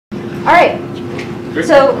right.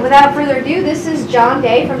 So without further ado, this is Jon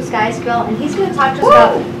Day from SkySQL, and he's going to talk to us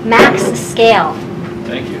about MaxScale.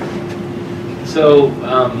 Thank you. So,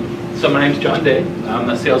 so my name's Jon Day. I'm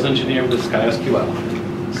a sales engineer with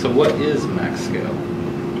SkySQL. So what is MaxScale?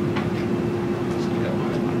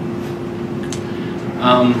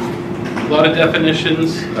 A lot of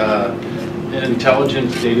definitions. An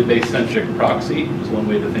intelligent database-centric proxy is one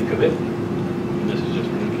way to think of it. And this is just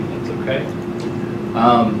Ruby, that's okay.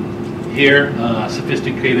 Here,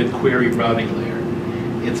 sophisticated query routing layer.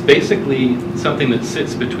 It's basically something that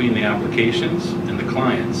sits between the applications and the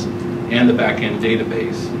clients and the back-end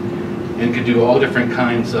database, and can do all different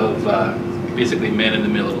kinds of basically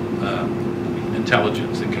man-in-the-middle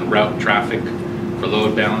intelligence. It can route traffic for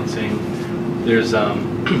load balancing. There's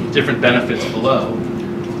different benefits below,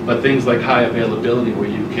 but things like high availability, where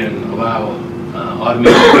you can allow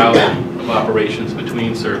automated routing of operations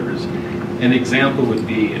between servers. An example would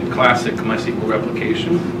be in classic MySQL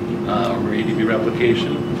replication or MariaDB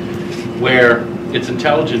replication, where it's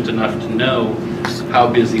intelligent enough to know how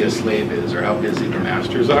busy a slave is or how busy the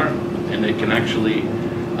masters are, and it can actually,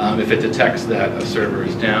 if it detects that a server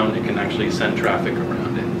is down, it can actually send traffic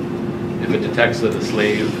around it. If it detects that a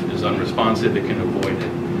slave is unresponsive, it can avoid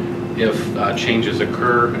it. If changes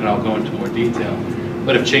occur, and I'll go into more detail,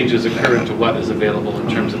 but if changes occur into what is available in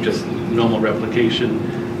terms of just normal replication,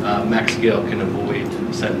 MaxScale can avoid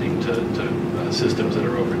sending to systems that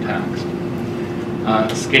are overtaxed.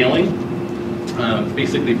 Scaling,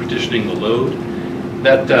 basically partitioning the load.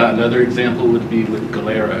 That another example would be with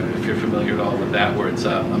Galera, if you're familiar at all with that, where it's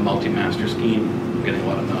a multi-master scheme. I'm getting a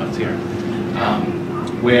lot of nods here.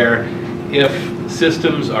 Where if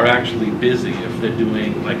systems are actually busy, if they're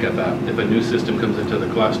doing, like if a new system comes into the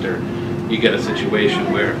cluster, you get a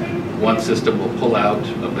situation where one system will pull out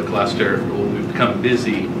of the cluster, or will become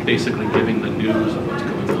busy, basically giving the news of what's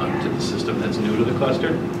going on to the system that's new to the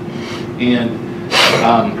cluster. And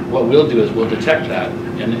what we'll do is we'll detect that,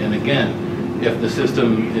 and again, if the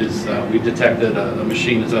system is, we've detected a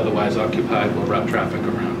machine is otherwise occupied, we'll route traffic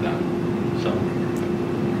around that. So,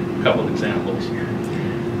 a couple of examples.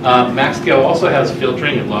 MaxScale also has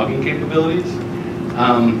filtering and logging capabilities.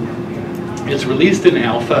 It's released in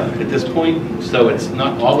alpha at this point, so it's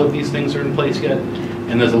not all of these things are in place yet.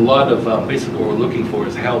 And there's a lot of, basically what we're looking for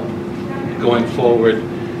is help going forward,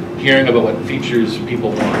 hearing about what features people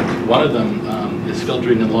want. One of them is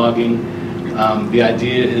filtering and logging. The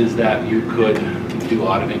idea is that you could do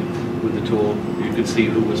auditing with the tool. You could see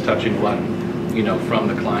who was touching what, from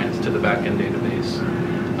the clients to the back-end database.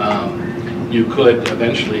 You could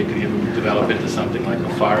eventually, it could even develop into something like a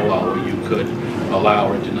firewall where you could allow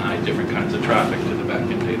or deny different kinds of traffic to the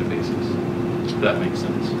back-end databases. If that makes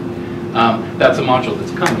sense. That's a module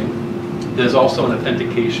that's coming. There's also an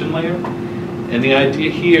authentication layer. And the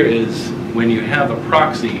idea here is when you have a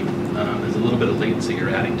proxy, there's a little bit of latency you're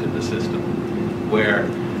adding to the system, where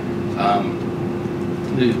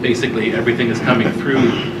basically everything is coming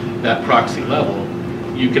through that proxy level.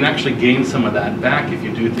 You can actually gain some of that back if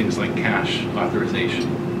you do things like cache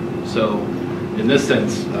authorization. So in this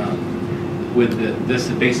sense, with this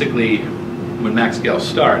basically, when MaxScale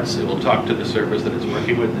starts, it will talk to the servers that it's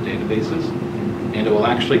working with, the databases, and it will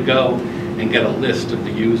actually go and get a list of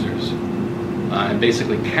the users and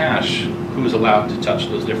basically cache who's allowed to touch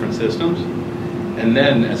those different systems. And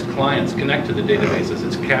then as clients connect to the databases,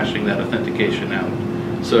 it's caching that authentication out.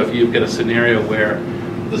 So if you've got a scenario where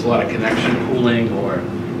there's a lot of connection pooling or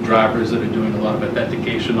drivers that are doing a lot of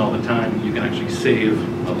authentication all the time, you can actually save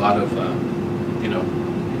a lot of,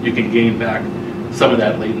 you can gain back some of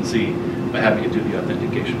that latency by having it do the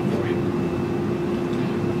authentication for you.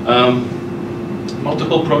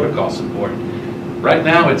 Multiple protocol support. Right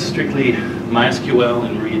now it's strictly MySQL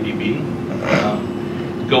and MariaDB.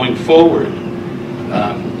 Going forward,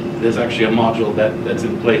 there's actually a module that's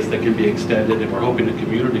in place that can be extended, and we're hoping the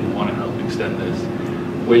community will want to help extend this,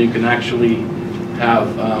 where you can actually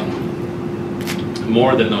have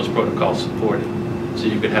more than those protocols supported. So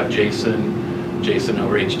you could have JSON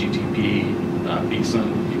over HTTP,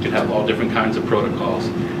 BSON. You could have all different kinds of protocols,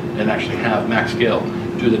 and actually have MaxScale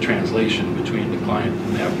do the translation between the client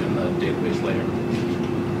and the database layer.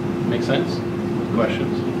 Make sense?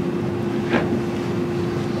 Questions?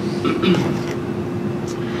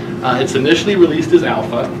 It's initially released as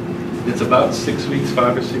alpha. It's about 6 weeks,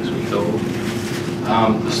 5 or 6 weeks old.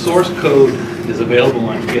 The source code is available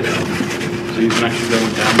on GitHub, so you can actually go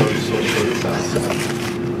and download the source code itself.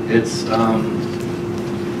 It's,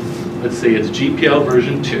 let's see, it's GPL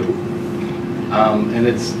version 2, and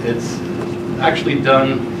it's actually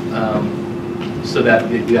done so that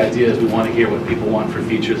the idea is we want to hear what people want for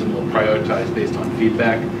features, and we'll prioritize based on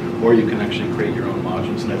feedback. or you can actually create your own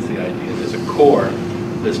modules, and that's the idea. There's a core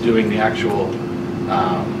that's doing the actual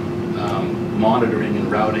monitoring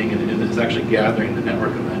and routing, and it's actually gathering the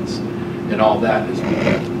network events, and all that is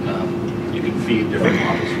you can feed different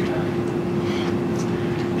models from that.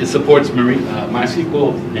 It supports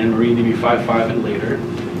MySQL and MariaDB 5.5 and later.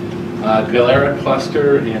 Galera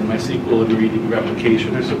cluster and MySQL and MariaDB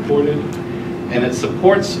replication are supported, and it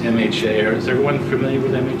supports MHA. Is everyone familiar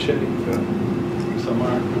with MHA? Some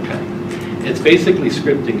are? Okay. It's basically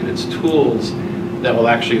scripting, and it's tools that will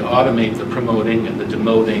actually automate the promoting and the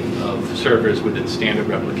demoting of servers within standard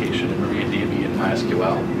replication in MariaDB and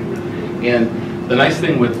MySQL. And the nice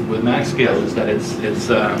thing with MaxScale is that it's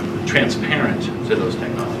transparent to those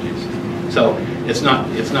technologies. So it's not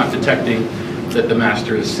detecting that the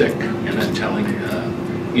master is sick and then telling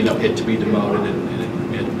it to be demoted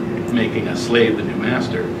and making a slave the new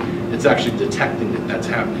master. It's actually detecting that that's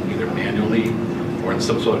happening either manually or in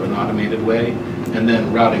some sort of an automated way, and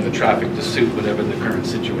then routing the traffic to suit whatever the current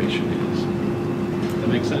situation is. Does that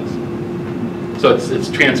make sense? So it's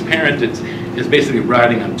transparent. It's basically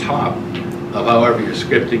riding on top of however you're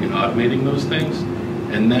scripting and automating those things,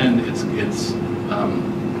 and then it's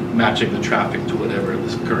matching the traffic to whatever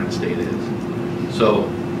this current state is. So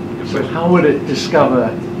how would it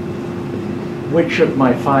discover which of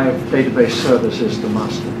my 5 database servers is the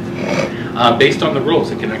master? Based on the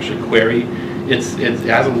rules, it can actually query. It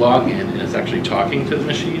has a login, and it's actually talking to the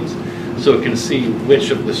machines, so it can see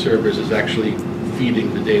which of the servers is actually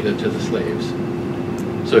feeding the data to the slaves.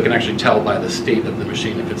 So it can actually tell by the state of the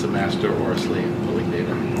machine if it's a master or a slave pulling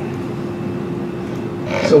data.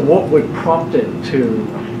 So what would prompt it to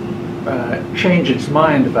change its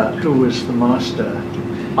mind about who was the master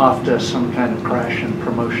after some kind of crash and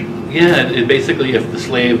promotion? Yeah, it basically, if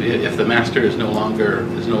the master is no longer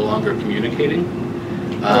communicating,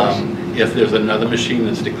 if there's another machine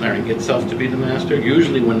that's declaring itself to be the master,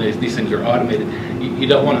 usually when these things are automated, you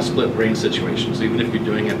don't want a split brain situation. So even if you're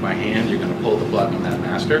doing it by hand, you're going to pull the plug on that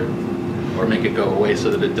master, or make it go away so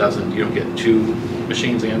that you don't get 2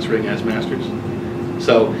 machines answering as masters.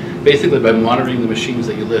 So basically, by monitoring the machines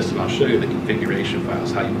that you list, and I'll show you the configuration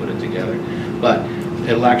files, how you put it together, but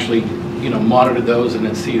it'll actually monitor those and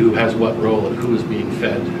then see who has what role and who is being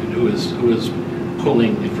fed and who is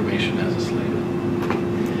pulling information as a slave.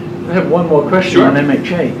 I have one more question Sure. on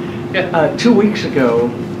MHA. Yeah. 2 weeks ago,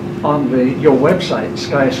 on your website,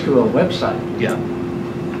 SkySQL website, Yeah.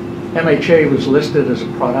 MHA was listed as a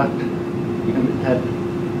product and it had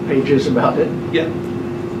pages about it. Yeah.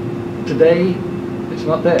 Today, it's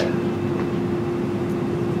not there.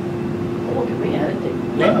 Well, can we edit it?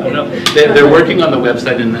 No. They're working on the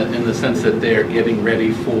website in the sense that they're getting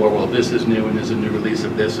ready for, well, this is new and there's a new release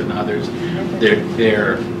of this and others.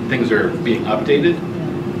 Their things are being updated.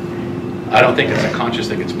 I don't think it's a conscious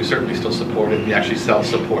thing. We certainly still support it. We actually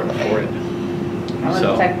self-support for it.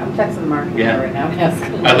 I'm texting the marketing Yeah. right now. Yes.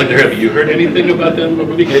 I'd like to hear, have you heard anything about them?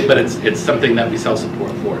 But it's something that we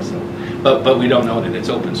self-support for. So, but we don't own it. It's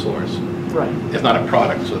open source. Right. It's not a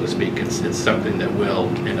product, so to speak. It's something that will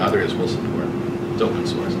and others will support. It's open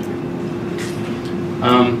source.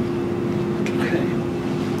 Okay.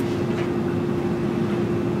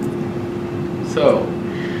 So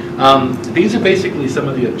these are basically some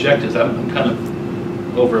of the objectives. I'm kind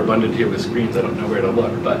of overabundant here with screens. I don't know where to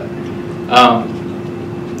look, but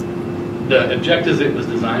the objectives it was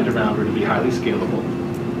designed around were to be highly scalable.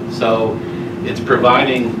 So it's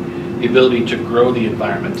providing the ability to grow the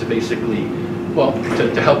environment to basically, well,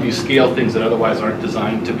 to help you scale things that otherwise aren't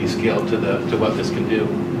designed to be scaled to what this can do.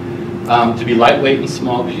 To be lightweight and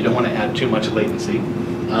small because you don't want to add too much latency.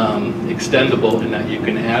 Extendable in that you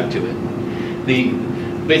can add to it.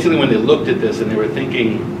 Basically when they looked at this and they were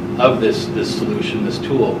thinking of this solution, this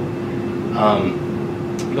tool,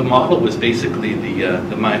 the model was basically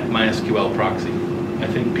the MySQL proxy. I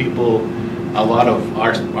think a lot of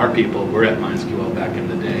our people were at MySQL back in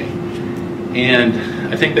the day. And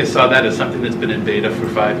I think they saw that as something that's been in beta for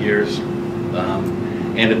 5 years.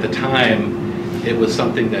 And at the time, it was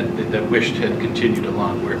something that wished had continued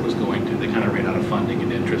along where it was going to. They kind of ran out of funding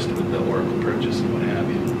and interest with the Oracle purchase and what have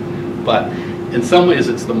you. But in some ways,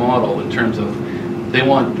 it's the model in terms of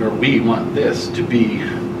we want this to be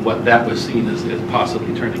what that was seen as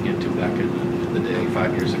possibly turning into back in the day,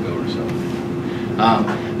 5 years ago or so.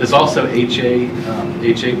 There's also HA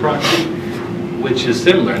proxy, which is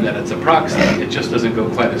similar in that it's a proxy. It just doesn't go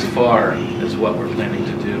quite as far as what we're planning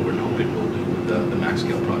to do or hoping we'll do with the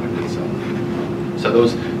MaxScale product itself. So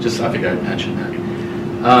those, I figured I'd mention that.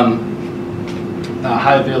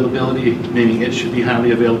 High availability, meaning it should be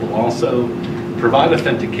highly available also. Provide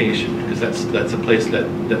authentication, because that's a place that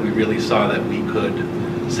we really saw that we could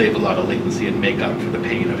save a lot of latency and make up for the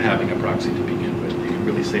pain of having a proxy to begin with. You can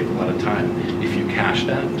really save a lot of time if you cache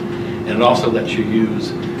that. And it also lets you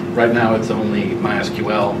use, right now it's only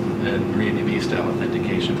MySQL and MariaDB style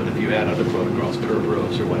authentication, but if you add other protocols,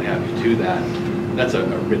 Kerberos or what have you to that, that's a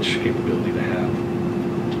rich capability to have,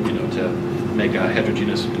 you know, to make a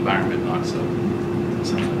heterogeneous environment not so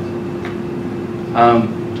sensitive.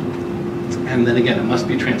 And then again, it must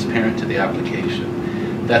be transparent to the application.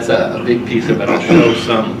 That's a big piece of it. I'll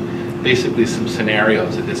show basically some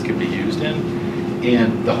scenarios that this can be used in.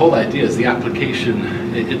 And the whole idea is the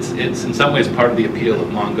application, it's in some ways part of the appeal of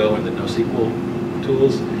Mongo and the NoSQL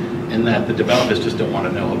tools, in that the developers just don't want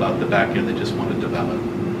to know about the backend, they just want to develop.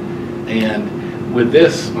 And with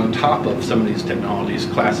this, on top of some of these technologies,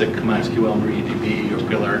 classic MySQL, MariaDB, or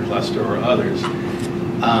Pillar Cluster, or others,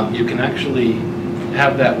 you can actually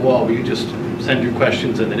have that wall where you just send your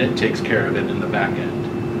questions and then it takes care of it in the back end.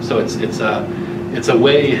 So it's a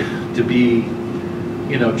way to be,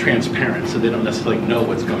 you know, transparent, so they don't necessarily know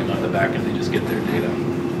what's going on in the back end. They just get their data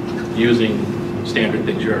using standard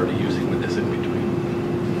things you're already using with this in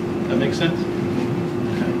between. That makes sense?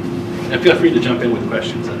 Okay. And feel free to jump in with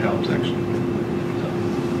questions. That helps actually. So.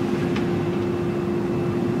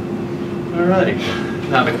 All right.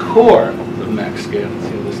 Now the core of MaxScale. Let's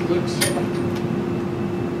see how this looks.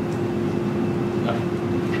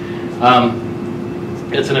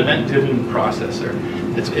 It's an event-driven processor.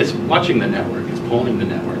 It's watching the network. It's polling the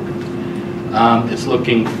network. It's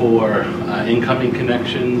looking for incoming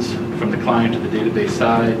connections from the client to the database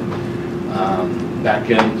side,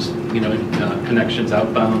 back-end, you know, connections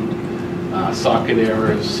outbound, socket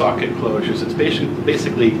errors, socket closures. It's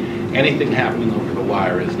basically anything happening over the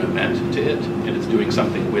wire is an event to it, and it's doing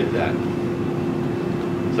something with that.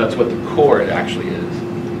 So that's what the core actually is.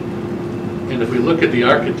 And if we look at the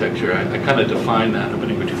architecture, I kind of define that. I'm going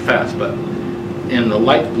to go too fast, but in the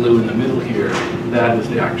light blue in the middle here, that is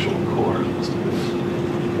the actual core.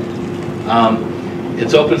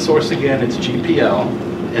 It's open source again, it's GPL,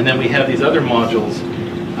 and then we have these other modules.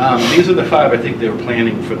 These are the 5 I think they were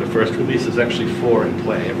planning for the first release. There's actually 4 in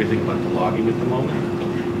play, everything but the logging at the moment.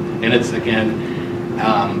 And it's, again,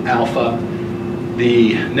 alpha.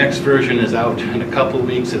 The next version is out in a couple of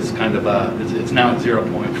weeks. It's kind of it's now at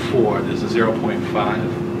 0.4. There's a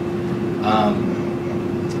 0.5.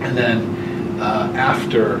 And then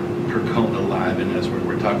after Percona Live, and as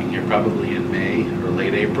we're talking here, probably in May or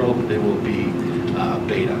late April, there will be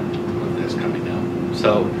beta of this coming out.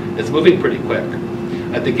 So it's moving pretty quick.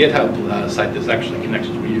 At the GitHub site, there's actually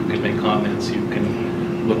connections where you can make comments, you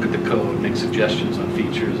can look at the code, make suggestions on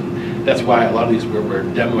features. And that's why a lot of these, where we're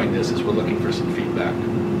demoing this, is we're looking for some feedback,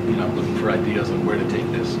 you know, looking for ideas on where to take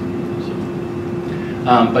this. So,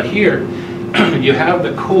 but here, you have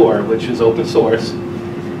the core, which is open source,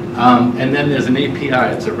 and then there's an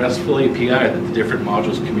API. It's a RESTful API that the different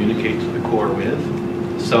modules communicate to the core with.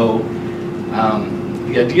 So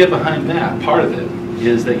the idea behind that, part of it,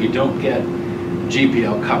 is that you don't get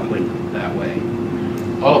GPL coupling that way.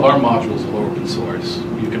 All of our modules are open source.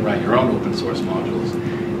 You can write your own open source modules.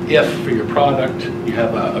 If, for your product, you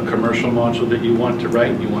have a commercial module that you want to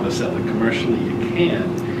write, you want to sell it commercially, you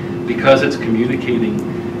can. Because it's communicating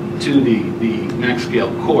to the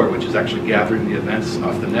MaxScale core, which is actually gathering the events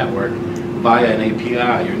off the network, via an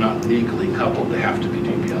API, you're not legally coupled to have to be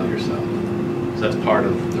GPL yourself. So that's part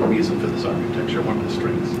of the reason for this architecture, one of the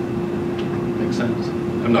strengths. Make sense?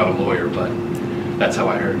 I'm not a lawyer, but that's how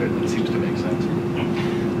I heard it, and it seems to make sense.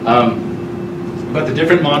 But the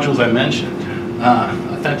different modules I mentioned,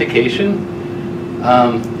 authentication,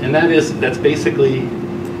 and that's basically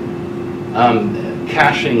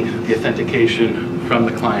caching the authentication from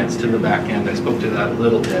the clients to the back end. I spoke to that a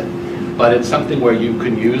little bit, but it's something where you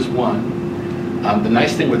can use one. The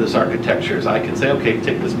nice thing with this architecture is I can say, okay,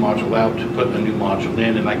 take this module out, put a new module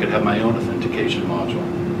in, and I could have my own authentication module.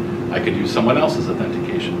 I could use someone else's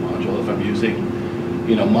authentication module. If I'm using,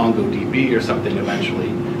 you know, MongoDB or something eventually,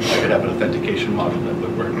 I could have an authentication module that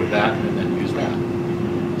would work with that and then use that.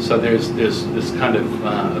 So there's this kind of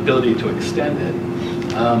ability to extend it.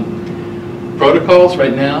 Protocols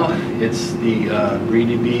right now, it's the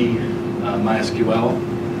MariaDB,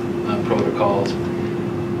 MySQL protocols.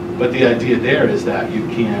 But the idea there is that you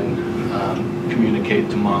can communicate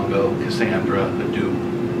to Mongo, Cassandra, Hadoop,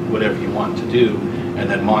 whatever you want to do, and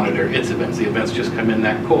then monitor its events. The events just come in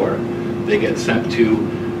that core. They get sent to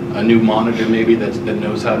a new monitor maybe that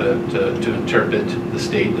knows how to interpret the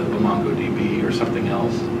state of a MongoDB or something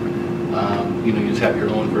else. You know, you just have your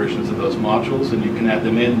own versions of those modules and you can add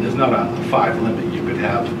them in. There's not a 5 limit. You could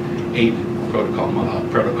have 8 protocol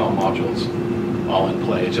modules all in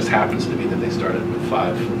play. It just happens to be that they started with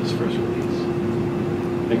 5 for this first release.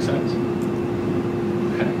 Make sense?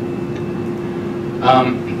 Okay.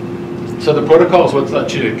 So the protocol is what's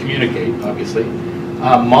let you communicate, obviously.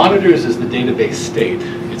 Monitors is the database state.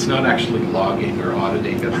 It's not actually logging or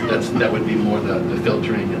auditing. That would be more the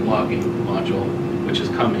filtering and logging module, which is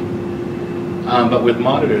coming. But with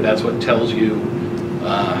monitor, that's what tells you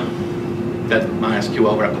that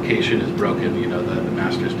MySQL replication is broken, you know, the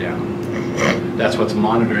master's down. That's what's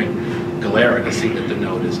monitoring Galera to see that the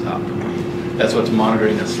node is up. That's what's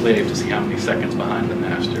monitoring a slave to see how many seconds behind the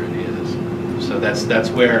master it is. So that's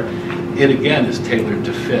where it, again, is tailored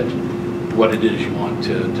to fit what it is you want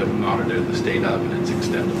to monitor the state of, and it's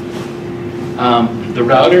extendable. The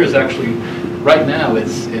router is actually, right now,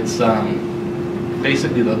 it's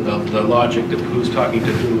basically the logic of who's talking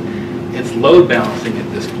to who. It's load balancing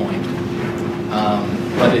at this point.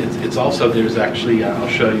 But it's also, there's actually, I'll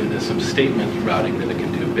show you, there's some statement routing that it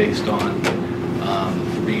can do based on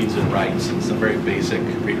reads and writes and some very basic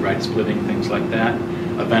read-write splitting, things like that.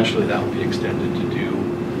 Eventually that will be extended to do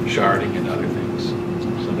sharding and other things.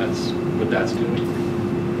 So that's what that's doing.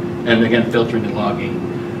 And again, filtering and logging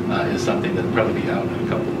is something that will probably be out in a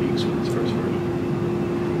couple of weeks with this first version.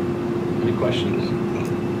 Any questions?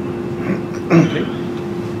 Okay.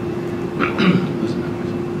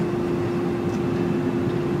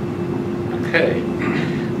 Okay.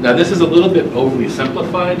 Now this is a little bit overly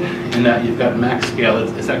simplified in that you've got MaxScale.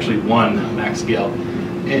 It's actually one MaxScale.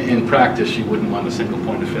 In practice, you wouldn't want a single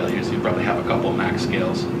point of failure, so you probably have a couple of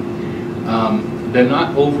MaxScales. They're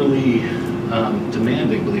not overly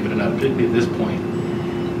demanding, believe it or not, particularly at this point,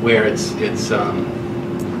 where it's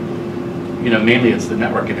you know, mainly it's the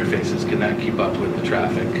network interfaces. Can that keep up with the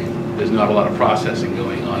traffic? There's not a lot of processing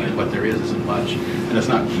going on, and what there is isn't much, and it's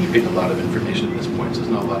not keeping a lot of information at this point, so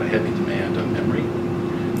there's not a lot of heavy demand on memory.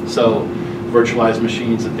 So virtualized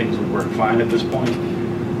machines and things would work fine at this point.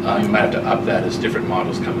 You might have to up that as different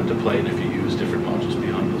models come into play, and if you use different modules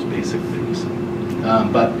beyond those basic things.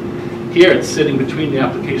 But here it's sitting between the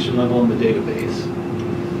application level and the database.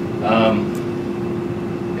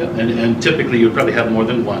 Yeah, and typically you would probably have more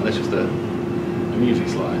than one. That's just an easy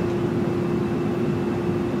slide.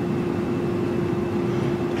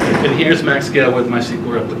 And here's MaxScale with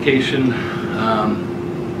MySQL replication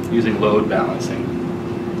using load balancing.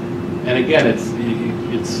 And again, it's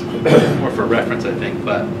more for reference, I think,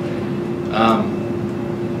 but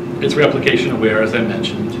it's replication aware, as I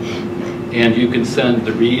mentioned. And you can send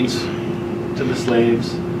the reads to the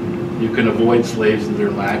slaves. You can avoid slaves that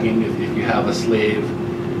are lagging. If you have a slave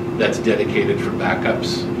that's dedicated for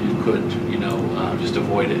backups, you could, you know, just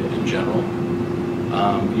avoid it in general.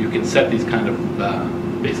 You can set these kind of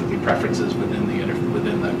basically preferences within the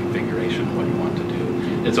configuration of what you want to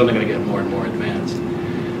do. It's only going to get more and more advanced.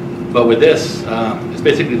 But with this, it's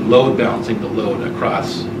basically load balancing the load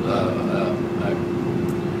across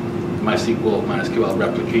MySQL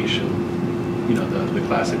replication, you know, the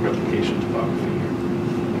classic replication topography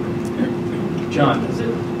here. John,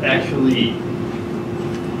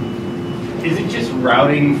 is it just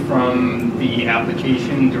routing from the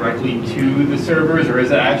application directly to the servers, or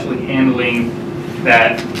is it actually handling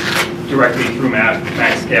that directly through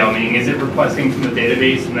MaxScale? Meaning, is it requesting from the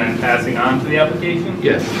database and then passing on to the application?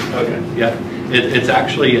 Yes. Okay. Yeah. It's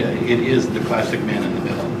actually, it is the classic man in the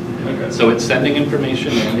middle. Okay. So it's sending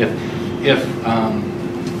information, and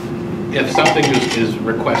if something is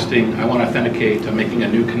requesting, I want to authenticate, I'm making a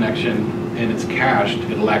new connection, and it's cached,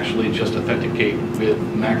 it'll actually just authenticate with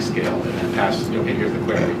MaxScale and then pass, okay, here's the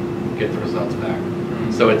query, get the results back.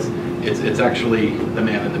 So it's actually the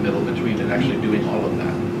man in the middle between and actually doing all of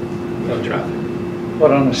that traffic.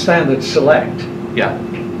 But on a standard select, Yeah.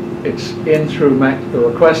 it's in through the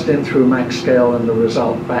request in through MaxScale and the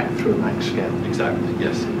result back through MaxScale. Exactly,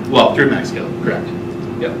 yes. Well, through MaxScale, correct.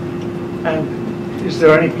 Yep. And is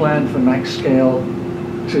there any plan for MaxScale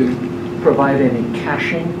to provide any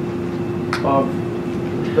caching of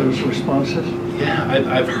those responses? Yeah,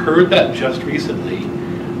 I've heard that just recently,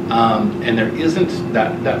 and there isn't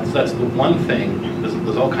that's the one thing.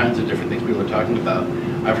 There's all kinds of different things people are talking about.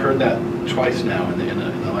 I've heard that twice now in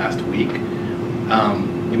the last week.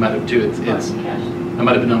 You might have too. It's I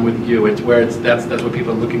might have been on with you. It's where that's what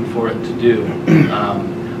people are looking for it to do.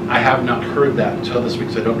 I have not heard that until this week,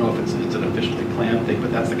 so I don't know if it's an officially planned thing,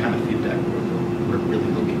 but that's the kind of feedback we're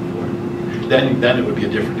really looking for. Then it would be a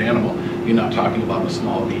different animal. You're not talking about a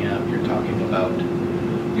small VM. You're talking about,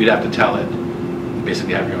 you'd have to tell it,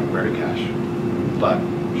 basically have your own query cache. But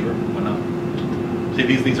sure, why not? See,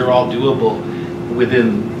 these are all doable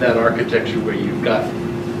within that architecture where you've got,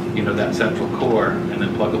 you know, that central core and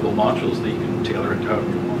then pluggable modules that you can tailor it however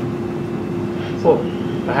you want. Well,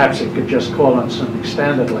 perhaps it could just call on something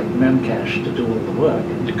standard like memcache to do all the work.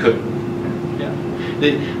 It could, yeah.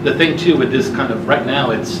 The thing too with this kind of, right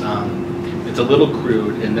now it's a little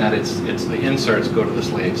crude in that it's the inserts go to the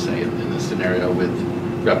slave, say, in this scenario with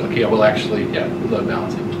replica, well actually, yeah, with load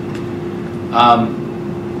balancing.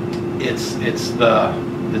 It's the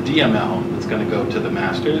DML that's going to go to the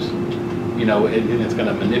masters, you know, and it's going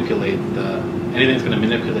to manipulate anything that's going to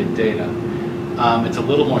manipulate data. It's a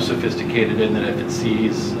little more sophisticated in that if it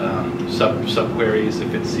sees subqueries,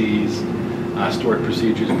 if it sees stored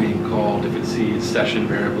procedures being called, if it sees session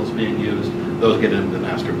variables being used, those get into the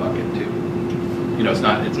master bucket too. You know,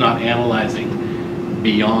 it's not analyzing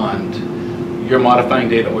beyond. You're modifying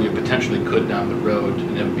data, or you potentially could down the road,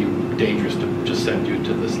 and it would be dangerous to just send you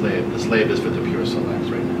to the slave. The slave is for the pure selects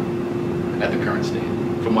right now, at the current state,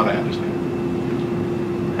 from what I understand.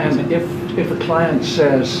 And if a client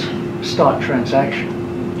says start transaction,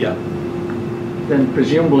 yeah, then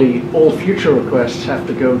presumably all future requests have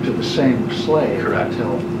to go to the same slave. Correct.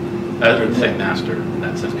 Until or the same master in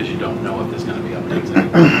that sense, because you don't know if there's going to be updates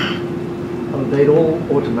anymore. Oh, they'd all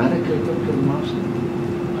automatically go to the master?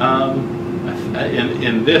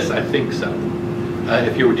 In this, I think so.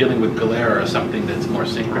 If you were dealing with Galera or something that's more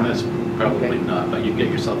synchronous, probably not, but you get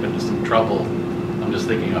yourself into some trouble. I'm just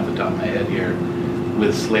thinking off the top of my head here,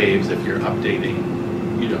 with slaves if you're updating,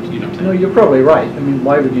 you know what I'm saying? No, you're probably right. I mean,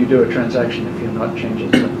 why would you do a transaction if you're not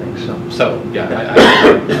changing something? So yeah,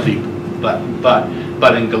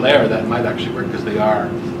 but in Galera that might actually work because they are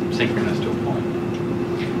synchronous to a point.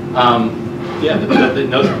 Yeah,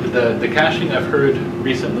 the caching I've heard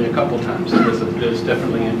recently a couple times. So there's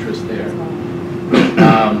definitely interest there.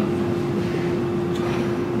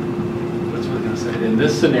 What's I going to say? In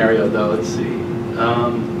this scenario, though, let's see.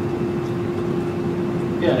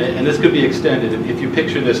 Yeah, and this could be extended. If you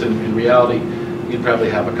picture this in reality, you'd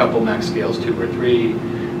probably have a couple MaxScales, 2 or 3.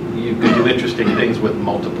 You could do interesting things with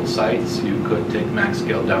multiple sites. You could take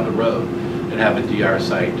MaxScale down the road and have a DR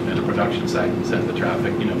site and a production site and send the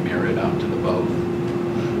traffic, you know, mirror it out to the both.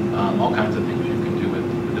 All kinds of things you can do with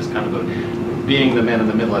this kind of being the man in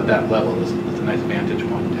the middle at that level is a nice vantage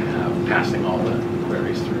point to have, passing all the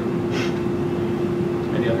queries through.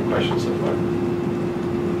 Any other questions so far?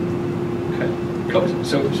 Okay.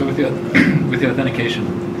 So with the authentication,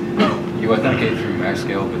 you authenticate through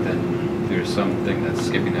MaxScale, but then there's something that's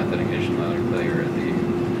skipping the authentication layer at the.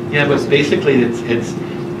 Yeah, but basically it's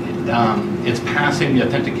passing the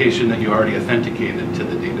authentication that you already authenticated to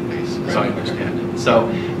the database, as I understand it.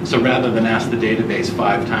 So rather than ask the database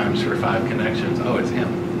 5 times for 5 connections, oh, it's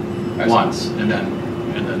him once, and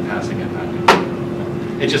then passing it back.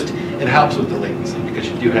 It helps with the latency because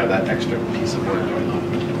you do have that extra piece of work going on.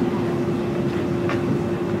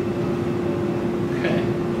 Okay.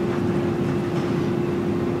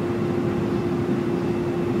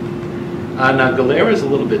 Now Galera is a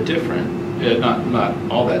little bit different. Not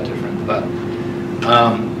all that different, but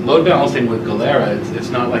load balancing with Galera, it's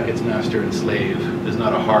not like it's master and slave. There's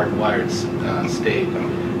not a hardwired state,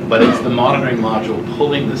 but it's the monitoring module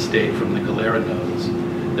pulling the state from the Galera nodes.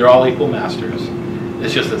 They're all equal masters.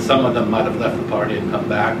 It's just that some of them might have left the party and come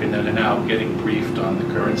back, and then are now getting briefed on the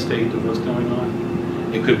current state of what's going on.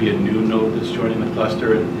 It could be a new node that's joining the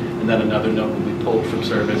cluster, and then another node will be pulled from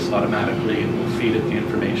service automatically and will feed it the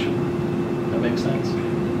information. That makes sense?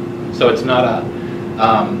 So it's not a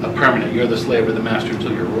permanent, you're the slave or the master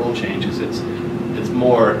until your role changes. It's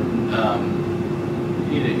more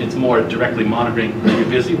directly monitoring. Are you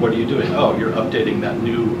busy? What are you doing? Oh, you're updating that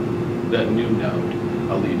new node.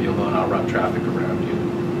 I'll leave you alone. I'll run traffic around you.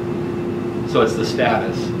 So it's the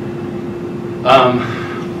status.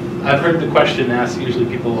 I've heard the question asked. Usually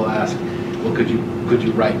people will ask, well, could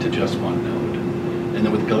you write to just one node? And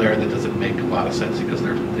then with Galera, that doesn't make a lot of sense because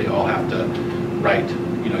they all have to write.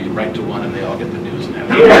 You know, you write to one and they all get the news and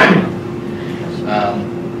have it.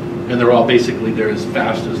 And they're all basically, they're as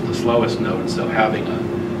fast as the slowest node, so having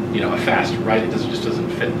a fast write, it just doesn't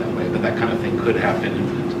fit that way, but that kind of thing could happen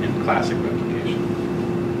in classic replication.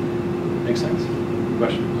 Make sense?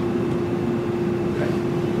 Questions? Okay.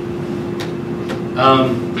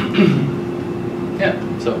 Yeah,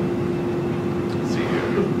 so, let's see here.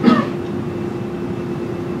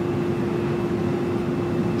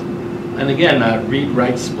 And again,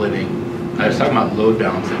 read-write splitting. I was talking about load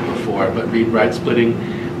balancing before, but read-write splitting,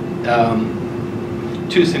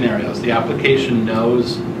 2 scenarios. The application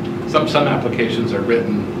knows, some applications are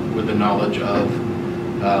written with the knowledge of,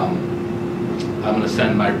 I'm going to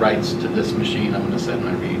send my writes to this machine, I'm going to send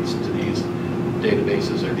my reads to these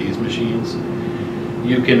databases or these machines.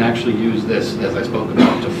 You can actually use this, as I spoke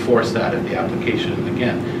about, to force that at the application.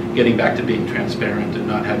 Again, getting back to being transparent and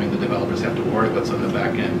not having the developers have to worry what's on the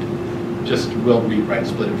back end. Just we'll rewrite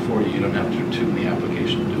split it for you. You don't have to tune the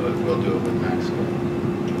application to do it. We'll do it with MaxScale.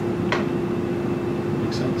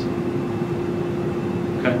 Make sense?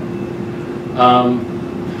 Okay.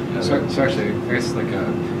 So actually, I guess like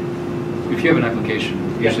if you have an application,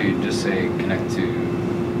 usually you just say connect to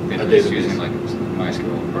database using like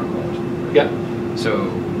MySQL protocol or something. Right? Yeah. So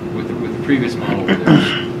with the previous model, where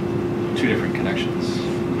there's 2 different connections.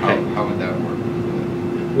 How would that work?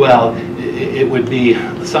 Well, it would be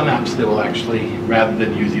some apps that will actually, rather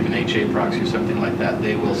than use even HA proxy or something like that,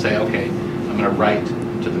 they will say, okay, I'm going to write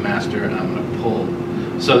to the master and I'm going to pull.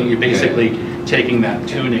 So you're basically taking that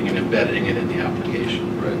tuning and embedding it in the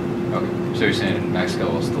application. Right. Okay. So you're saying MaxScale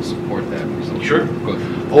will still support that result? Sure.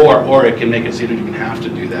 Or it can make it so you don't even have to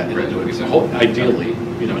do that. It'll do it. So ideally,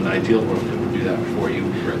 in an ideal world, it would do that for you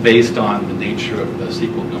based on the nature of the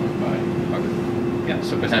SQL going by. Okay. Yeah.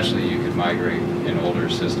 So potentially you could migrate an older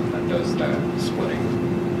system that does that splitting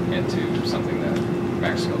into something that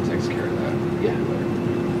MaxScale takes care of that. Yeah.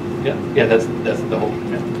 Yeah. That's the whole.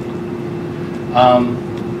 Yeah.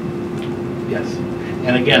 Yes.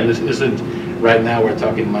 And again, this isn't. Right now we're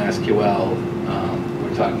talking MySQL.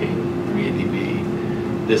 We're talking MariaDB.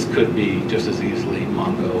 This could be just as easily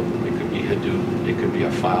Mongo. It could be Hadoop. It could be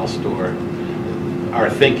a file store. Our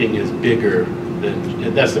thinking is bigger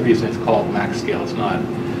than. That's the reason it's called MaxScale. It's not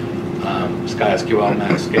SkySQL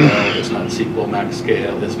MaxScale. It's not SQL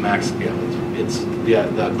MaxScale. It's MaxScale.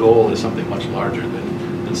 The goal is something much larger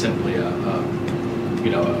than simply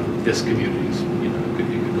this community's. It could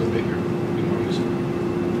go bigger, be more useful.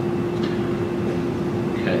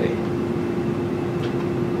 Okay.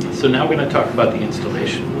 So now we're going to talk about the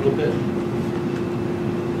installation a little bit.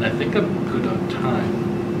 And I think I'm good on time.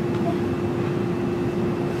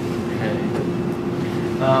 Okay.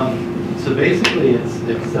 So basically,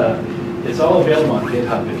 it's all available on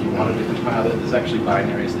GitHub if you wanted to compile it. There's actually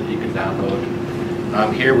binaries that you can download.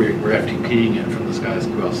 Here we're FTPing it from the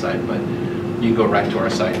SkySQL site, but you can go right to our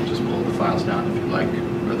site and just pull the files down if you like,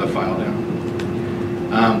 or the file down.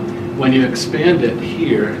 When you expand it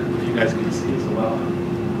here, if you guys can see as well,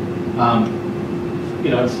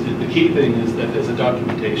 the key thing is that there's a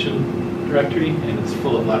documentation directory, and it's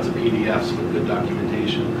full of lots of PDFs with good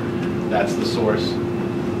documentation. That's the source.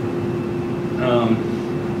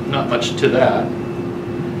 Not much to that,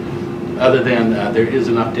 other than there is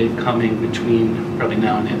an update coming between probably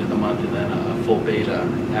now and the end of the month, and then a full beta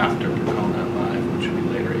after Percona Live, which will be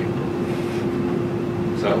later April.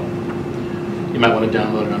 So you might want to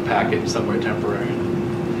download and unpack it somewhere temporary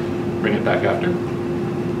and bring it back after.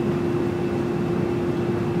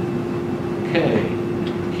 Okay,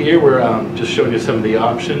 here we're just showing you some of the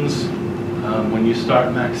options. When you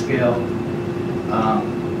start MaxScale,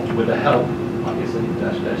 with the help, obviously,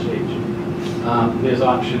 --h, there's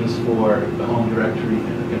options for the home directory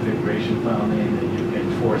and the configuration file name, and you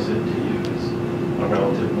can force it to use a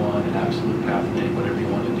relative one, an absolute path name, whatever you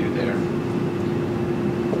want to do there.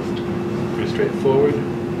 Pretty straightforward.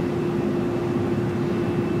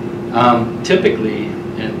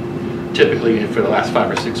 Typically for the last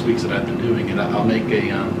 5 or 6 weeks that I've been doing it, I'll make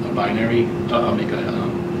a binary, I'll make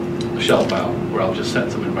a shell file where I'll just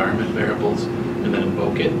set some environment variables and then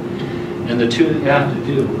invoke it. And the two that you have to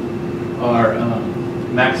do are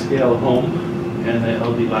MaxScale home and the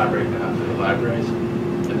LD library path for the libraries,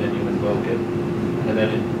 and then you invoke it, and then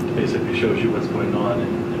it basically shows you what's going on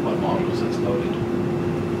and what modules it's loaded.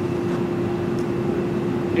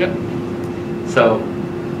 Yep. So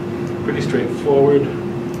pretty straightforward.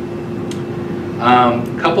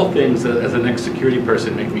 Couple things that, as an ex-security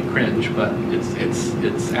person, make me cringe, but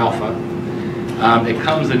it's alpha. It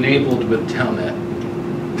comes enabled with Telnet,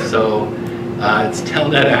 so it's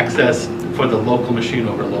Telnet access for the local machine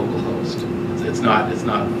over localhost. It's not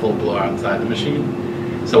full blow outside the machine.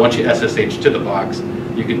 So once you SSH to the box,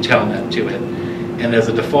 you can Telnet to it, and as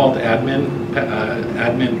a default admin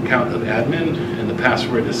account of admin, and the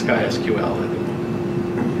password is SkySQL at the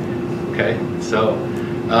moment. Okay, so.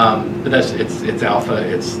 But it's alpha,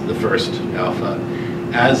 it's the first alpha.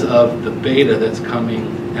 As of the beta that's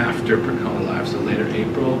coming after Percona Live, so later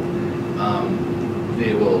April,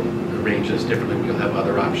 they will arrange this differently. We'll have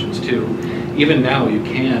other options too. Even now you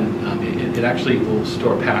can, it actually will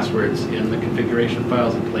store passwords in the configuration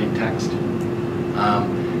files in plain text.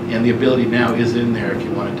 And the ability now is in there if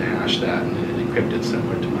you wanted to hash that and encrypt it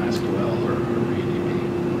similar to MySQL or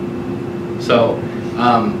MariaDB. So,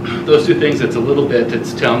 those two things, it's a little bit,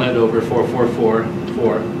 it's Telnet over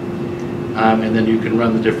 4444, and then you can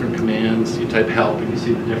run the different commands. You type help and you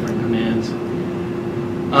see the different commands.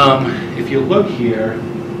 If you look here,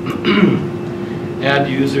 add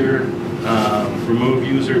user, remove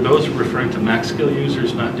user, those are referring to MaxScale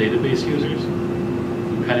users, not database users.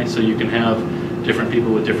 Okay, so you can have different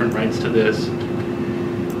people with different rights to this.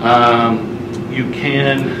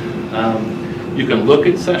 You can look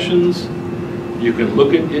at sessions, you can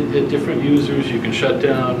look at different users, you can shut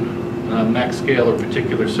down MaxScale or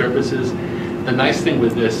particular services. The nice thing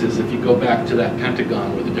with this is if you go back to that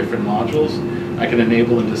pentagon with the different modules, I can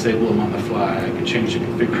enable and disable them on the fly. I can change the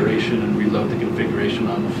configuration and reload the configuration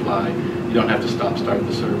on the fly. You don't have to start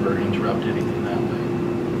the server or interrupt anything that way.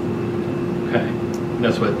 Okay,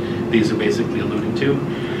 that's what these are basically alluding to.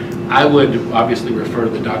 I would obviously refer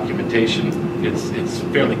to the documentation. It's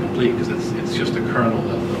fairly complete because it's just a kernel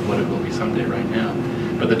of what it will be someday right now.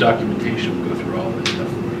 But the documentation will go through all of this stuff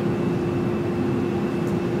for you.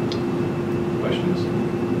 Questions?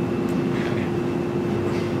 Okay.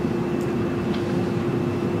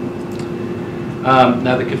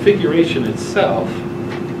 Now the configuration itself,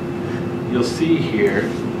 you'll see here,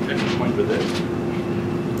 I can point with it.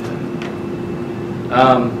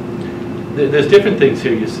 There's different things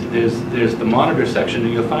here. There's the monitor section,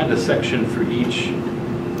 and you'll find a section for each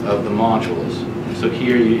of the modules. So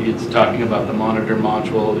here it's talking about the monitor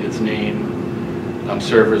module, its name,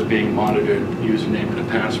 servers being monitored, username and a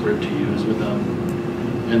password to use with them.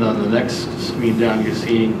 And on the next screen down, you're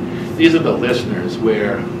seeing these are the listeners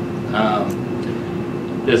where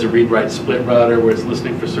there's a read-write split router where it's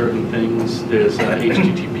listening for certain things. There's a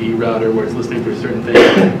HTTP router where it's listening for certain things.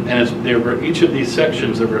 And each of these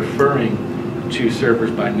sections are referring to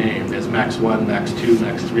servers by name. There's Max 1, Max 2,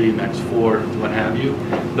 Max 3, Max 4, what have you.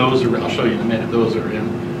 Those are, I'll show you in a minute, those are in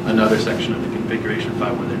another section of the configuration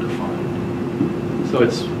file where they're defined. So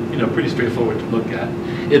it's pretty straightforward to look at.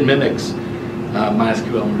 It mimics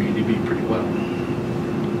MySQL and MariaDB pretty well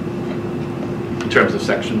in terms of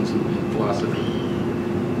sections and philosophy.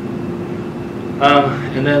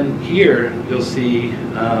 And then here you'll see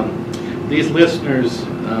these listeners,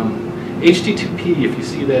 HTTP, if you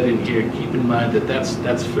see that in here, keep in mind that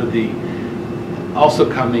that's for the, also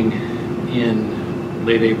coming in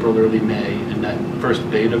late April, early May, and that first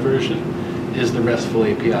beta version is the RESTful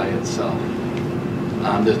API itself.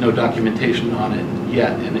 There's no documentation on it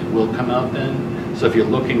yet, and it will come out then. So if you're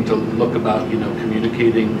looking to look about,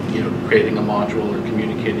 communicating, creating a module or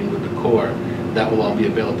communicating with the core, that will all be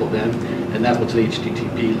available then. And that's what the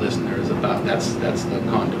HTTP listener is about. That's the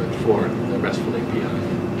conduit for the RESTful API.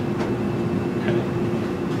 Okay.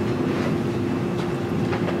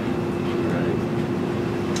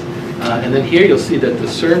 Right. And then here you'll see that the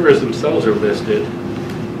servers themselves are listed.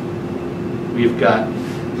 We've got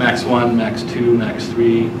Max 1, Max 2, Max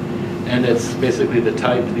 3, and it's basically the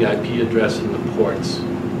type, the IP address, and the ports,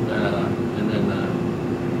 and then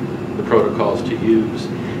the protocols to use.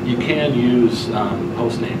 You can use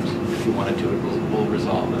host names if you wanted to. It will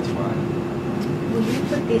resolve. That's fine. Will you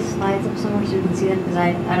put these slides up somewhere so you can see them? Because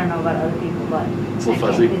I don't know about other people, but it's a little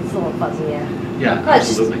fuzzy. It's a little fuzzy, yeah. Yeah, but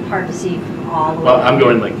absolutely. It's hard to see from all the way. Well, I'm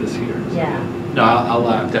going like this here. So. Yeah. No,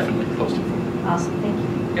 I'll definitely post it for you. Awesome. Thank you.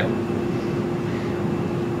 Yep.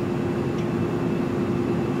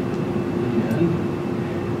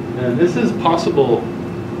 And this is possible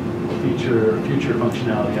future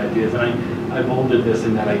functionality ideas. And I bolded this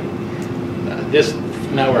in that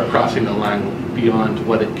now we're crossing the line beyond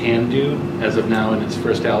what it can do as of now in its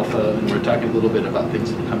first alpha, and we're talking a little bit about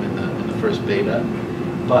things that come in the first beta.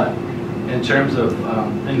 But in terms of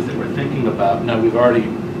things that we're thinking about, now we've already,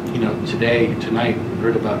 tonight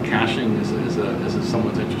heard about caching as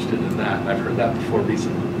someone's interested in that. I've heard that before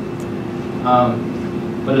recently.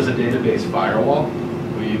 But as a database firewall,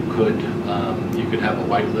 where you could have a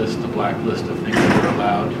white list, a black list of things that are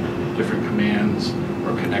allowed, different commands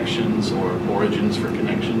or connections or origins for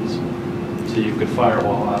connections. So you could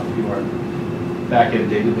firewall off your back-end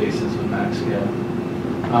databases with MaxScale.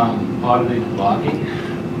 Auditing and logging.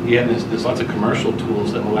 Again, there's lots of commercial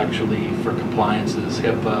tools that will actually, for compliances,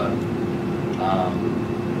 HIPAA,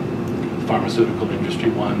 pharmaceutical industry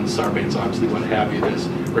ones, Sarbanes-Oxley, what have you. There's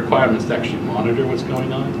requirements to actually monitor what's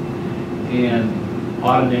going on. And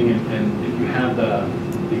auditing, and if you have the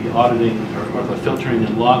auditing or the filtering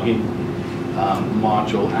and logging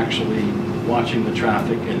module actually watching the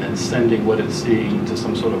traffic and then sending what it's seeing to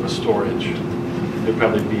some sort of a storage. There'd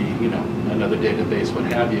probably be, another database, what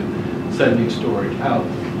have you, sending storage out.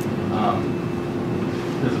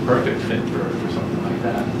 There's a perfect fit for something like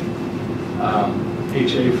that.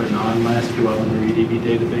 HA for non-MySQL and MariaDB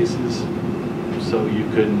databases. So you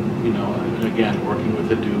can, again, working with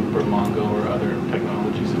Hadoop or Mongo or other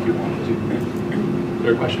technologies if you wanted to.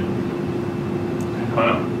 Third question?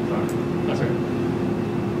 Sorry. That's right.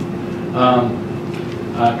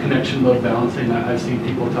 Connection load balancing, I've seen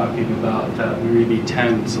people talking about MariaDB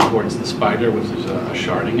 10 supports the Spider, which is a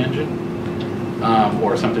sharding engine,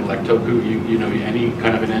 or something like Toku. You know, any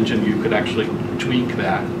kind of an engine, you could actually tweak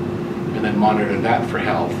that and then monitor that for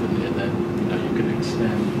health, and then you can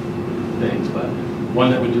extend things. But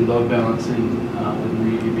one that would do load balancing with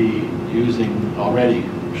MariaDB using already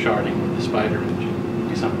sharding with the Spider engine would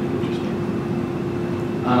be something interesting.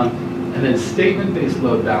 And then statement-based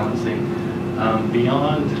load balancing.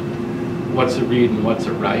 Beyond what's a read and what's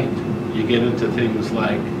a write, you get into things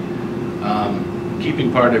like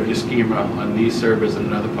keeping part of your schema on these servers and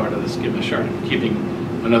another part of the schema sharding, keeping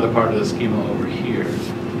another part of the schema over here,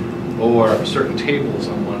 or certain tables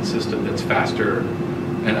on one system that's faster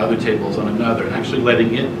and other tables on another, and actually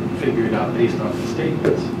letting it figure it out based on the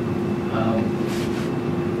statements.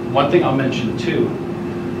 One thing I'll mention too,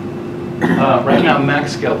 right now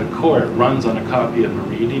MaxScale, the core, it runs on a copy of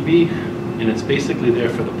MariaDB, and it's basically there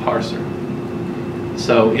for the parser.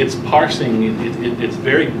 So it's parsing, it's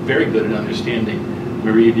very, very good at understanding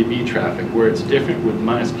MariaDB traffic, where it's different with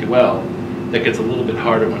MySQL. That gets a little bit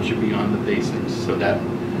harder once you're beyond the basics. So that,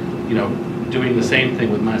 doing the same thing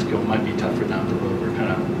with MySQL might be tougher down the road. We're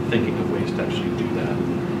kind of thinking of ways to actually do that,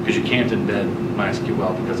 because you can't embed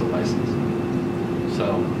MySQL because of license.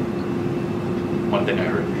 So, one thing I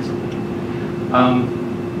heard recently.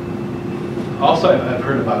 Also, I've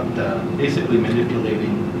heard about basically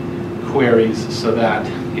manipulating queries so that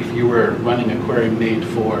if you were running a query made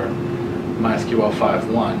for MySQL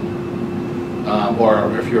 5.1,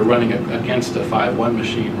 or if you're running against a 5.1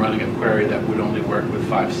 machine, running a query that would only work with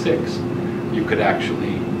 5.6, you could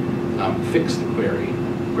actually fix the query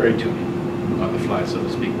tuning on the fly, so to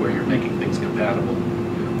speak, where you're making things compatible.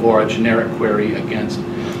 Or a generic query against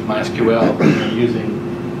MySQL, using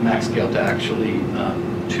MaxScale to actually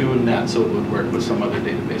tune that so it would work with some other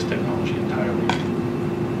database technology entirely.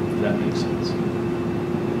 If that makes sense.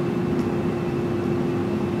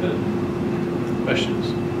 Good.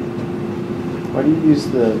 Questions? Why do you use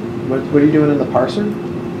what are you doing in the parser?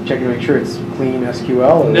 Checking to make sure it's clean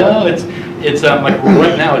SQL? Or no, what? it's like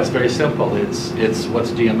right now it's very simple. It's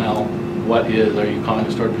what's DML, are you calling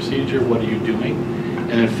a stored procedure, what are you doing?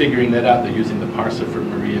 And then figuring that out, they're using the parser for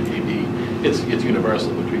MariaDB. It's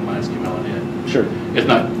universal between MySQL and it. Sure. It's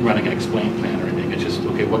not running an explain plan or anything. It's just,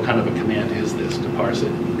 okay, what kind of a command is this to parse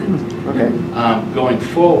it? Okay. Going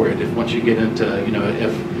forward, once you get into,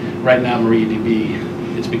 if right now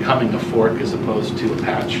MariaDB, it's becoming a fork as opposed to a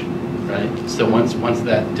patch, right? So once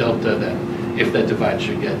that delta, if that divide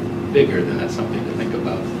should get bigger, then that's something to think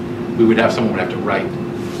about. Someone would have to write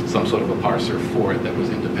some sort of a parser for it that was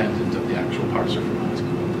independent of the actual parser for MySQL.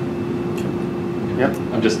 Yep.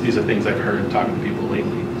 These are things I've heard talking to people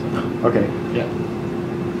lately. So. Okay. Yeah.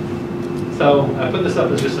 So I put this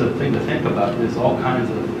up as just a thing to think about. There's all kinds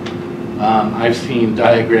of, I've seen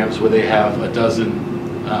diagrams where they have a dozen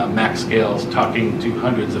MaxScales talking to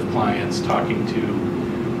hundreds of clients, talking to,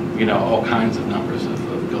 all kinds of numbers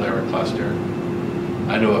of Galera cluster.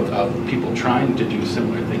 I know of people trying to do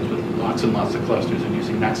similar things with lots and lots of clusters and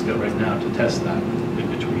using MaxScale right now to test that in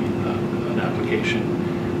between an application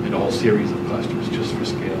and a whole series of clusters just for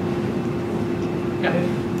scale. Yeah.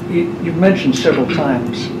 You've mentioned several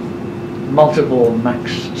times multiple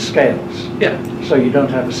max scales. Yeah. So you don't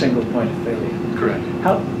have a single point of failure. Correct.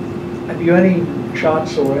 Have you any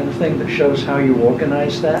charts or anything that shows how you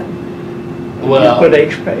organize that? Well, you put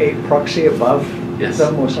a proxy above yes,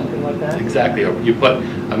 them or something like that? Exactly. Or you put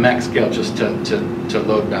a MaxScale just to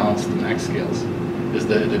load balance the MaxScales. Is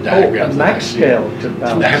the diagrams. A MaxScale to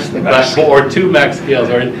balance the MaxScale. Or two MaxScales,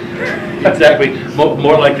 or exactly.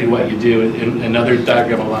 More likely what you do in another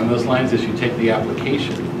diagram along those lines is you take the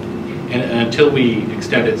application, and until we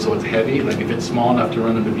extend it so it's heavy, like if it's small enough to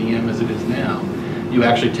run in the VM as it is now, you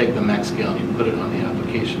actually take the MaxScale and you put it on the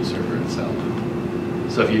application server itself.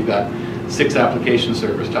 So if you've got 6 application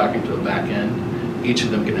servers talking to a back end, each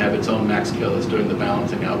of them can have its own MaxScale that's doing the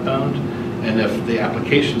balancing outbound. And if the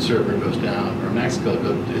application server goes down or MaxScale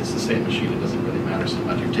goes, it's the same machine. It doesn't really matter so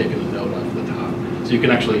much. You're taking the node off the top. So you can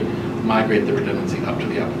actually migrate the redundancy up to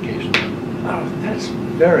the application. Oh, that's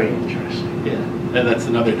very interesting. Yeah, and that's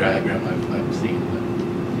another diagram I've seen. But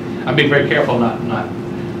I'm being very careful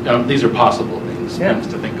these are possible things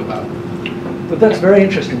to think about. But that's very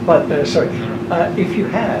interesting. But, if you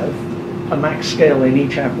have a MaxScale in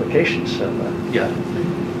each application server,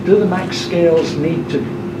 do the MaxScales need to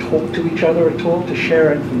talk to each other at all to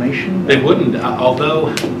share information? They wouldn't, although,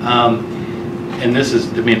 and this is,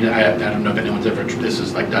 I don't know if anyone's ever, this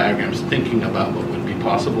is like diagrams thinking about what would be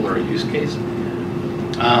possible or a use case.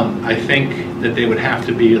 I think that they would have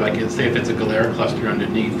to be, like, say if it's a Galera cluster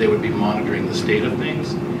underneath, they would be monitoring the state of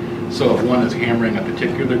things. So if one is hammering a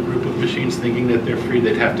particular group of machines thinking that they're free,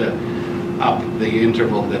 they'd have to up the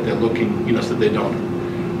interval that they're looking, you know, so they don't,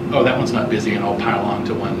 oh, that one's not busy and I'll pile on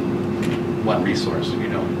to one resource, you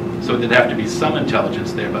know. So there'd have to be some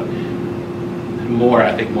intelligence there, but more,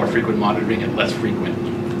 I think, more frequent monitoring and less frequent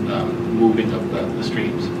moving of the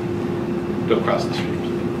streams, go across the streams,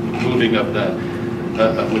 moving of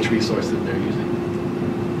of which resource that they're using.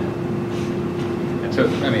 Yeah. So,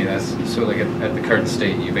 I mean, so like at the current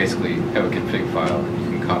state, you basically have a config file, and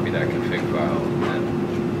you can copy that config file,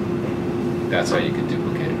 and that's how you can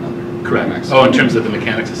duplicate another. Correct. Oh, in terms of the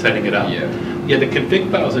mechanics of setting it up? Yeah. Yeah, the config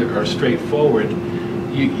files are straightforward.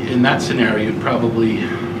 In that scenario, you'd probably,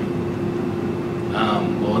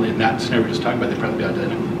 well, in that scenario we're just talking about, they'd probably be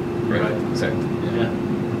identical. Right. Exactly. Yeah.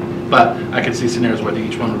 But I could see scenarios where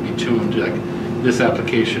each one would be tuned, like this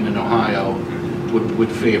application in Ohio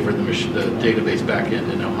would favor the database backend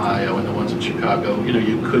in Ohio, and the ones in Chicago, you know,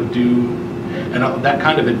 you could do, and that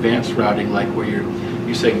kind of advanced routing, like where you're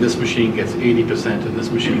saying this machine gets 80% and this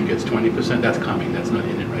machine gets 20%, that's coming, that's not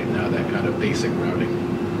in it right now, that kind of basic routing,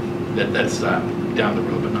 that's down the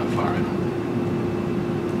road but not far enough.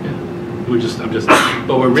 Yeah.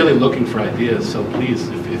 But we're really looking for ideas, so please,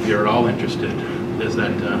 if you're at all interested, there's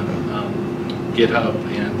that GitHub,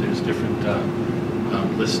 and there's different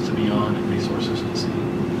lists to be on and resources to see.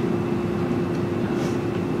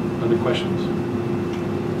 Other questions?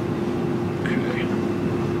 Okay.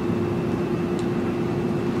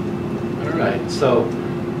 All right, so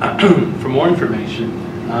for more information,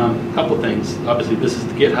 a couple things. Obviously, this is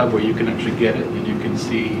the GitHub where you can actually get it, and you can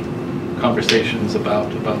see conversations about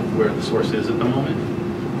where the source is at the moment.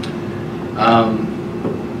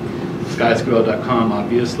 SkySQL.com,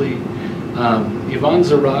 obviously. Yvonne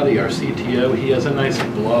Zarate, our CTO, he has a nice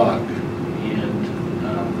blog, and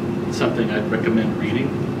it's something I'd recommend reading.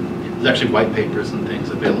 There's actually white papers and things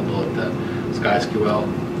available at the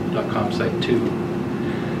SkySQL.com site too.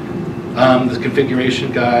 There's a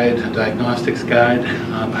configuration guide, a diagnostics guide.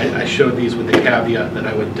 I showed these with the caveat that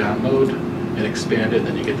I would download and expand it,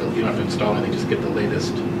 then you don't have to install anything, just get the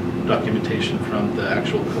latest documentation from the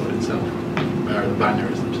actual code itself, or the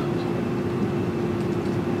binaries themselves.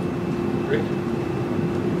 Great.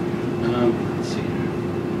 Let's see here.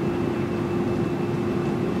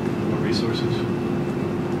 More resources.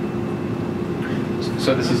 So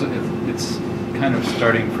this is, it's kind of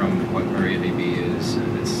starting from what MariaDB is,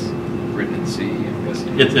 and it's written in C, I'm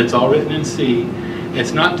guessing? It's all written in C.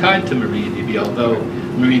 It's not tied to MariaDB, although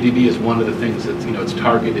MariaDB is one of the things that's, you know, it's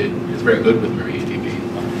targeted, it's very good with MariaDB.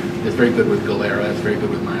 It's very good with Galera, it's very good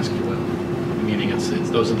with MySQL. Meaning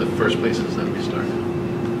those are the first places that we started.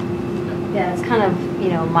 Yeah, it's kind of, you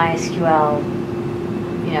know, MySQL,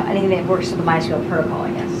 you know, anything that works with the MySQL protocol,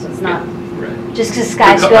 I guess. So it's not, right. Just because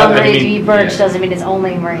SkySQL and MariaDB merged doesn't mean it's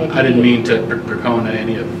only MariaDB. I didn't mean to Percona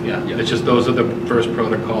any of, it's just those are the first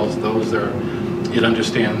protocols, it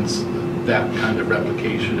understands that kind of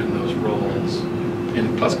replication and those roles,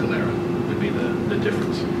 and plus Galera would be the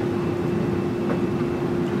difference.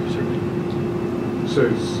 So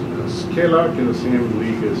is Scalark in the same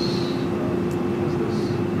league as this?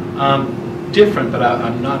 Different, but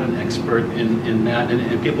I'm not an expert in that.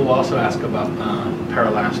 And people also ask about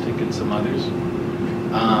Paralastic and some others.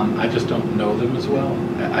 I just don't know them as well.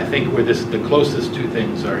 I think where the closest two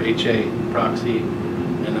things are HA proxy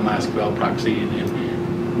and the MySQL proxy, and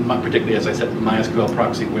particularly, as I said, the MySQL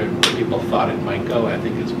proxy, where people thought it might go, I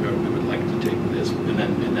think is where we would like to take this, and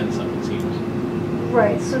then some, it seems.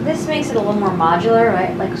 Right, so this makes it a little more modular,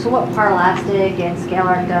 right? Like, so what Paralastic and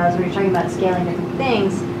Scalark does, when you're talking about scaling different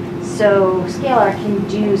things, so Scalark can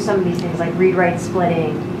do some of these things like read-write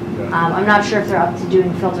splitting. I'm not sure if they're up to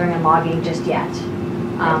doing filtering and logging just yet.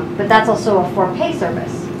 But that's also a for-pay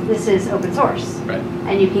service. This is open source. Right.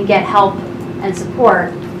 And you can get help and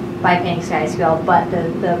support by paying SkySQL, but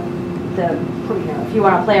you know, if you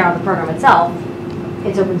want to play around with the program itself,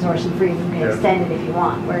 it's open source and free. You can extend it if you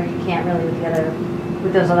want, where you can't really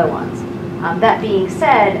with those other ones. That being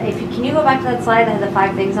said, can you go back to that slide that had the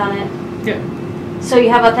 5 things on it? Yeah. So you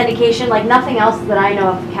have authentication, like nothing else that I know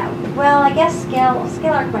of. Well, I guess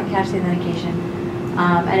Scalark might cache the authentication,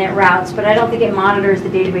 and it routes, but I don't think it monitors the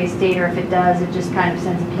database state, or if it does, it just kind of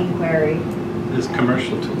sends a ping query. There's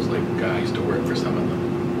commercial tools, like I used to work for some of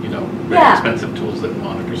them, you know, very expensive tools that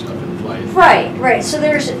monitor stuff in flight. Right. So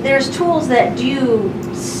there's tools that do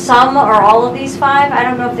some or all of these 5. I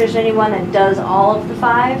don't know if there's anyone that does all of the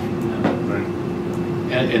 5. No. Right.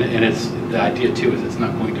 And it's the idea too is it's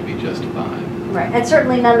not going to be just 5. Right, and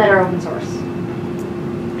certainly none that are open source.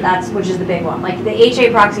 That's, which is the big one. Like the HA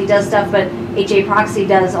proxy does stuff, but HA proxy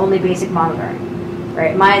does only basic monitoring,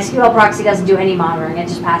 right? MySQL proxy doesn't do any monitoring. It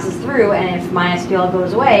just passes through, and if MySQL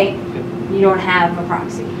goes away, you don't have a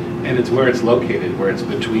proxy. And it's where it's located, where it's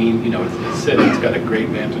between, it's got a great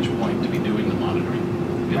vantage point to be doing the monitoring.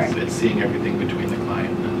 It's seeing everything between the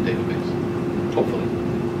client and the database, hopefully.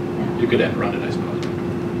 Yeah. You could end run it, I suppose.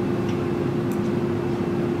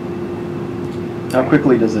 How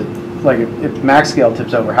quickly does it, like if MaxScale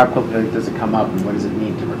tips over, how quickly does it come up and what does it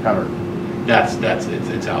need to recover?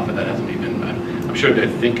 It's alpha. That hasn't even, I'm sure they're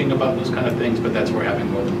thinking about those kind of things, but that's where having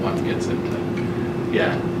more than one gets into,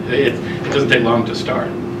 yeah. It doesn't take long to start.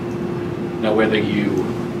 Now whether I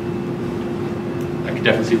could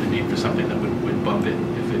definitely see the need for something that would bump it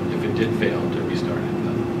if it did fail to restart it.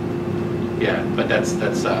 But yeah, but that's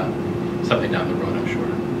something down the road, I'm sure.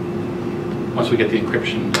 Once we get the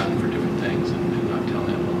encryption done for different things and not telling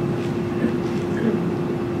them.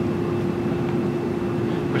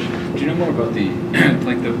 Do you know more about the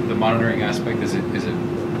like the monitoring aspect? Is it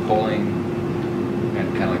polling in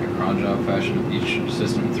kind of like a cron job fashion of each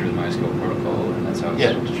system through the MySQL protocol, and that's how it's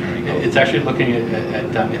determining? It's actually looking at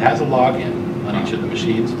it has a login on each of the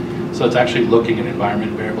machines, so it's actually looking at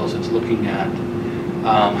environment variables. It's looking at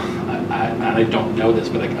I don't know this,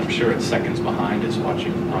 but I'm sure it's seconds behind. It's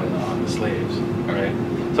watching on the slaves. All right,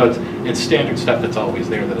 so it's standard stuff that's always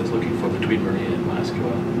there that it's looking for between Maria and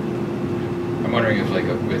MySQL. I'm wondering if like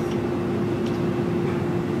with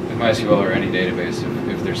MySQL or any database,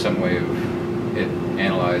 if there's some way of it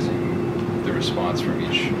analyzing the response from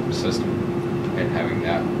each system and having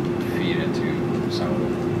that feed into some of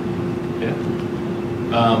it. Yeah.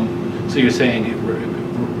 So you're saying we're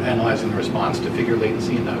analyzing the response to figure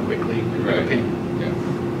latency and how quickly Right. ping? Yeah.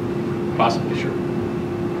 Possibly, sure.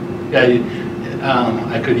 Yeah,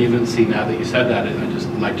 I could even see now that you said that,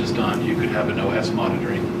 just on, you could have an OS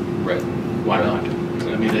monitoring. Right. Why not?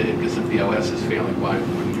 I mean, because if the OS is failing, why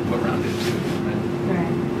wouldn't you go around it too?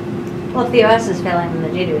 Right. Well, if the OS is failing, then the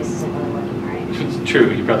database isn't really working, right? It's true.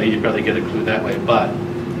 You probably get a clue that way, but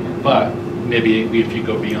maybe if you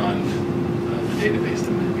go beyond the database,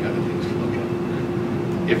 then maybe other things to look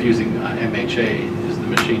at. If using MHA is the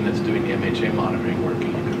machine that's doing the MHA monitoring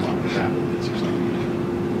working, you could log the tablets or something.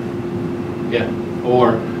 Yeah,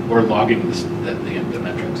 or logging the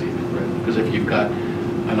metrics even, right? Because if you've got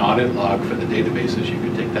an audit log for the databases, you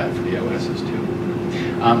could take that for the OSs too.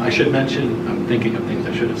 I should mention, I'm thinking of things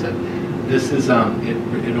I should have said. This is, it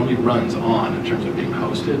only runs on, in terms of being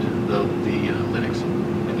hosted, the Linux.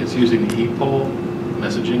 It's using the ePOL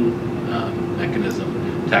messaging mechanism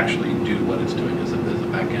to actually do what it's doing as a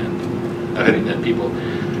back end. I think that people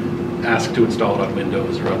ask to install it on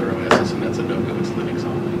Windows or other OSs, and that's a no-go, it's Linux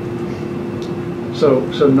only.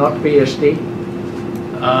 So not BSD?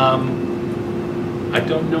 I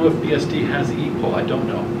don't know if BSD has ePOL. I don't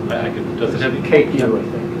know. Does it have KQ, I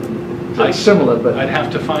think. It's similar, but I'd have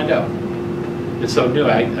to find out. It's so new.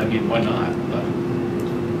 I mean, why not? But,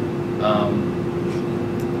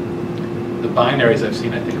 the binaries I've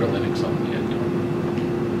seen, I think, are Linux only.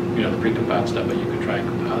 The precompiled stuff, but you could try and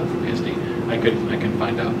compile it for BSD. I can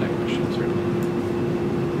find out that question certainly.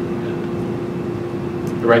 Yeah.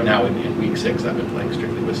 But right now, in week 6, I've been playing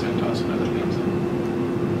strictly with CentOS and other things.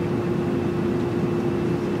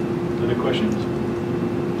 Other questions?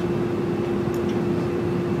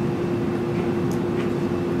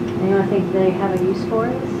 Anyone think they have a use for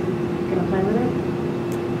it? Gonna play with it?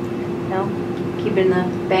 No? Keep it in the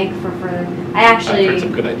bank for further. I've heard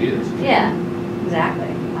some good ideas. Yeah, exactly.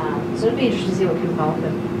 So it'd be interesting to see what people come up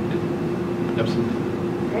with. Absolutely.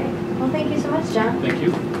 Great. Well, thank you so much, John. Thank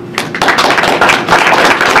you.